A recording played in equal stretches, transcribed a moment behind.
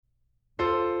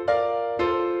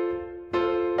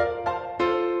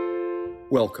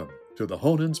Welcome to the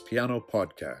Honens Piano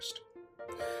Podcast.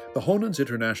 The Honens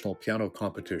International Piano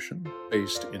Competition,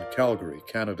 based in Calgary,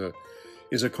 Canada,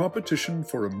 is a competition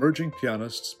for emerging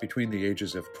pianists between the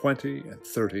ages of 20 and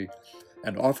 30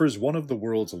 and offers one of the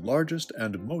world's largest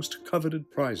and most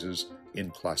coveted prizes in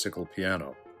classical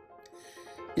piano.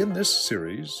 In this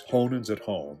series, Honens at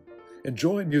Home,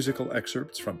 enjoy musical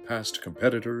excerpts from past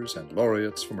competitors and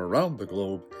laureates from around the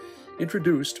globe,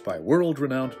 introduced by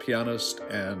world-renowned pianist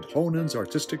and Honens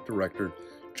artistic director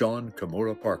John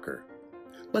Kimura Parker.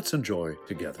 Let's enjoy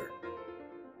together.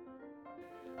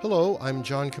 Hello, I'm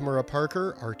John Kimura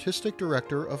Parker, artistic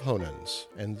director of Honens,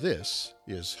 and this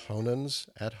is Honens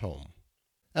at Home.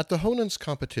 At the Honens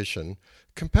competition,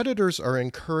 competitors are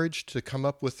encouraged to come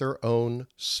up with their own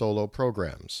solo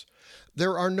programs.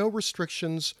 There are no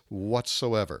restrictions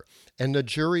whatsoever, and the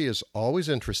jury is always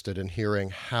interested in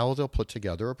hearing how they'll put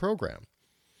together a program.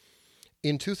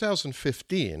 In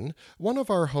 2015, one of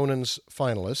our Honens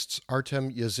finalists,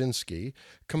 Artem Yazinski,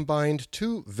 combined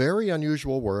two very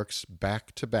unusual works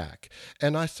back to back,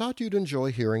 and I thought you'd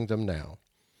enjoy hearing them now.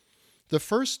 The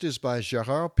first is by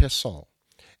Gérard Pesson,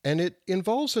 and it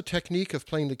involves a technique of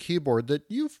playing the keyboard that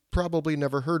you've probably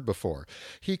never heard before.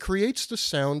 He creates the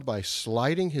sound by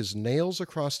sliding his nails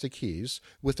across the keys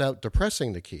without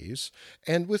depressing the keys,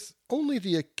 and with only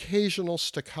the occasional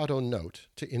staccato note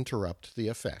to interrupt the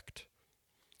effect.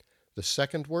 The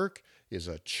second work is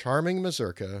a charming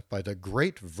mazurka by the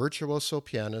great virtuoso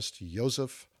pianist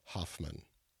Joseph Hoffmann.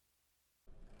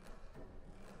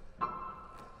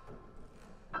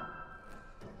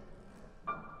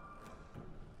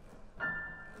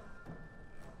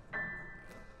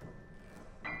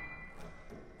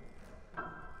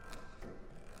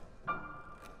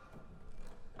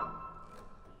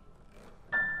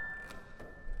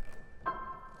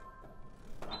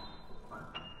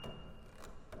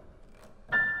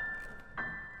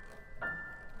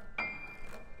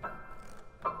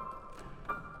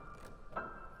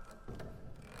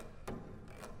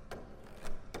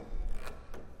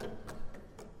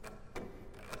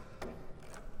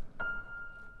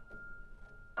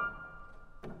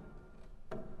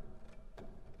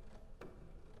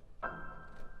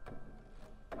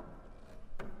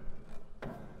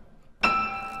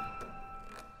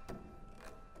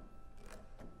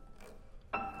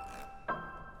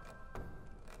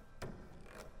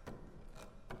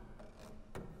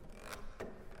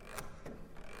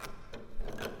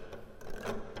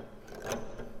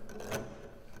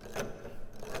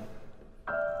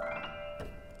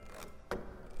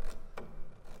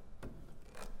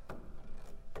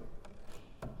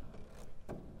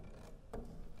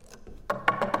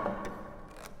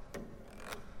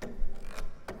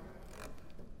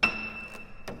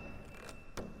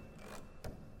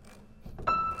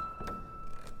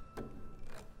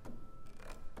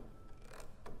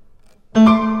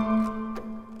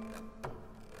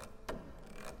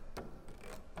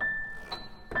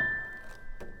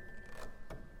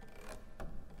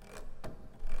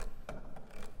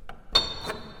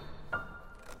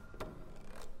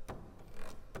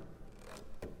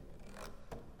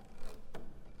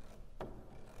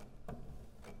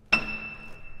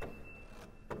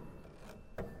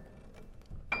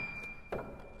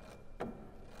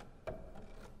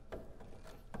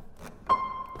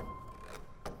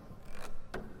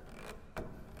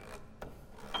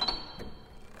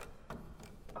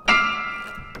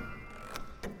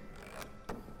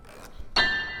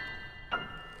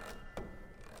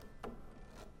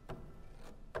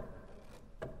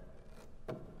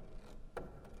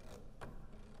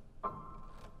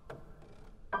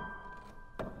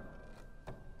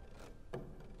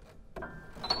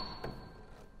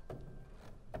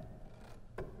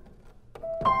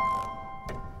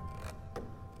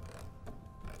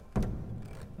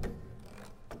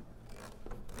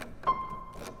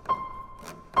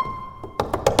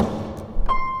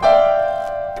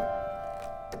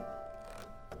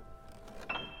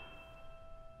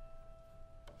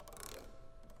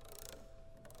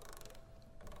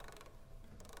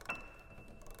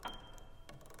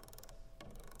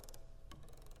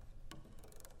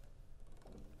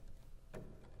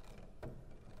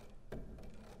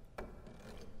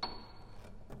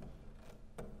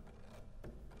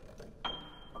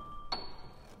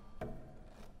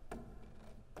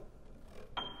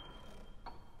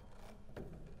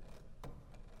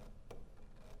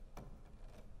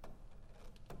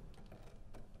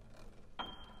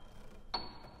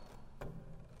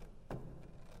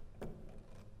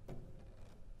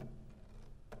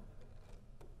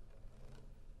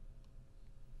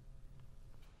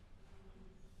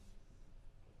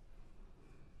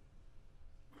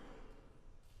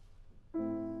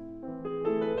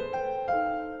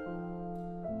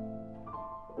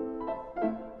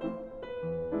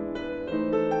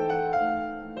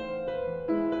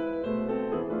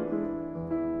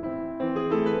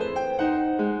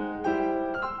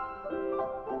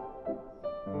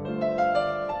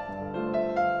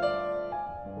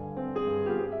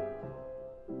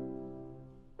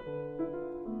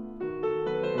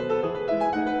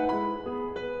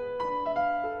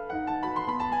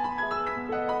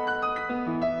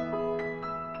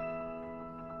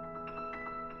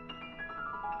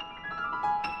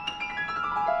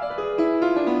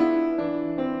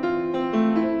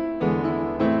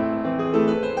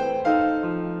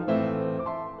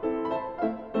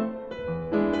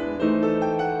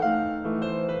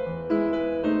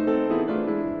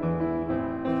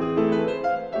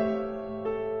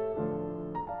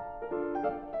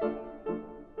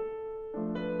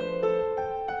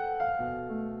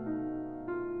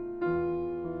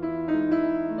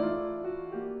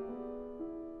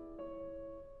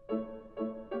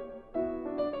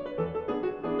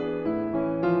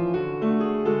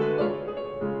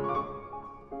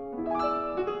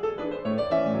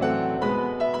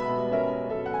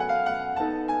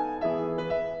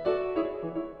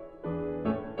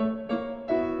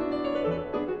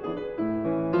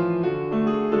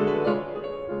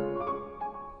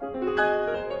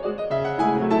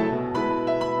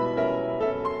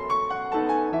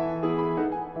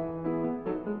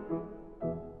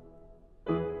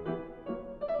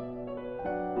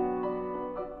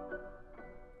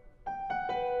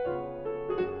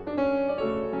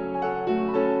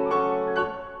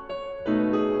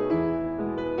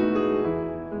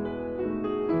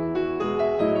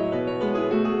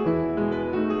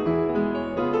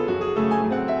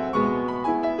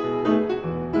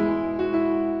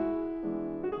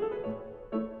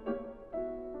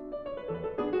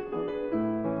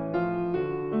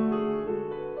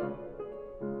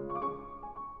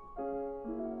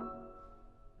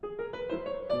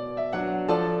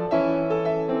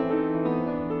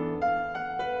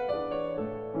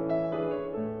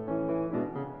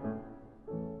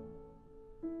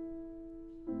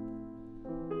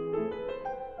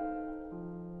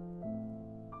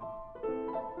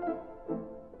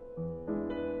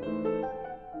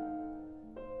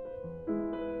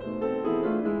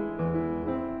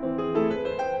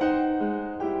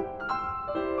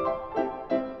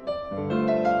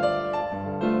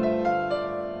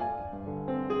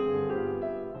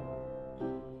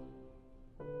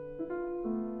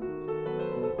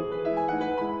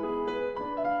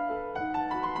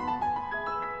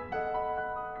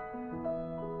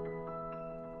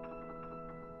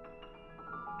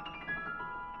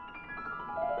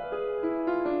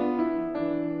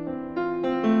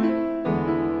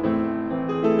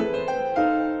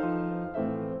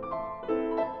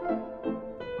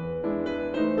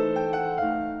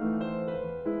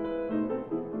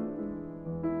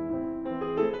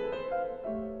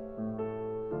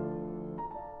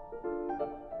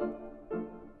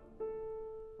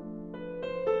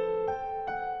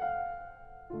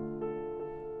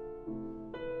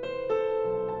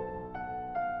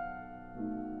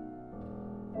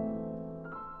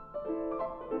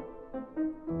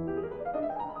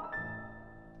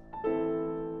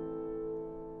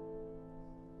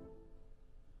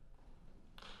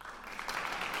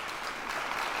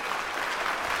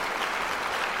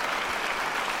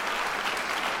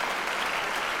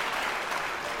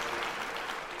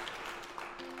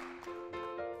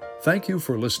 Thank you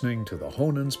for listening to the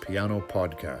Honens Piano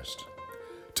Podcast.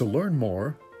 To learn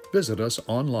more, visit us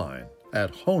online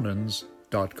at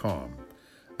honens.com.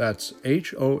 That's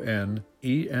HONENS.com.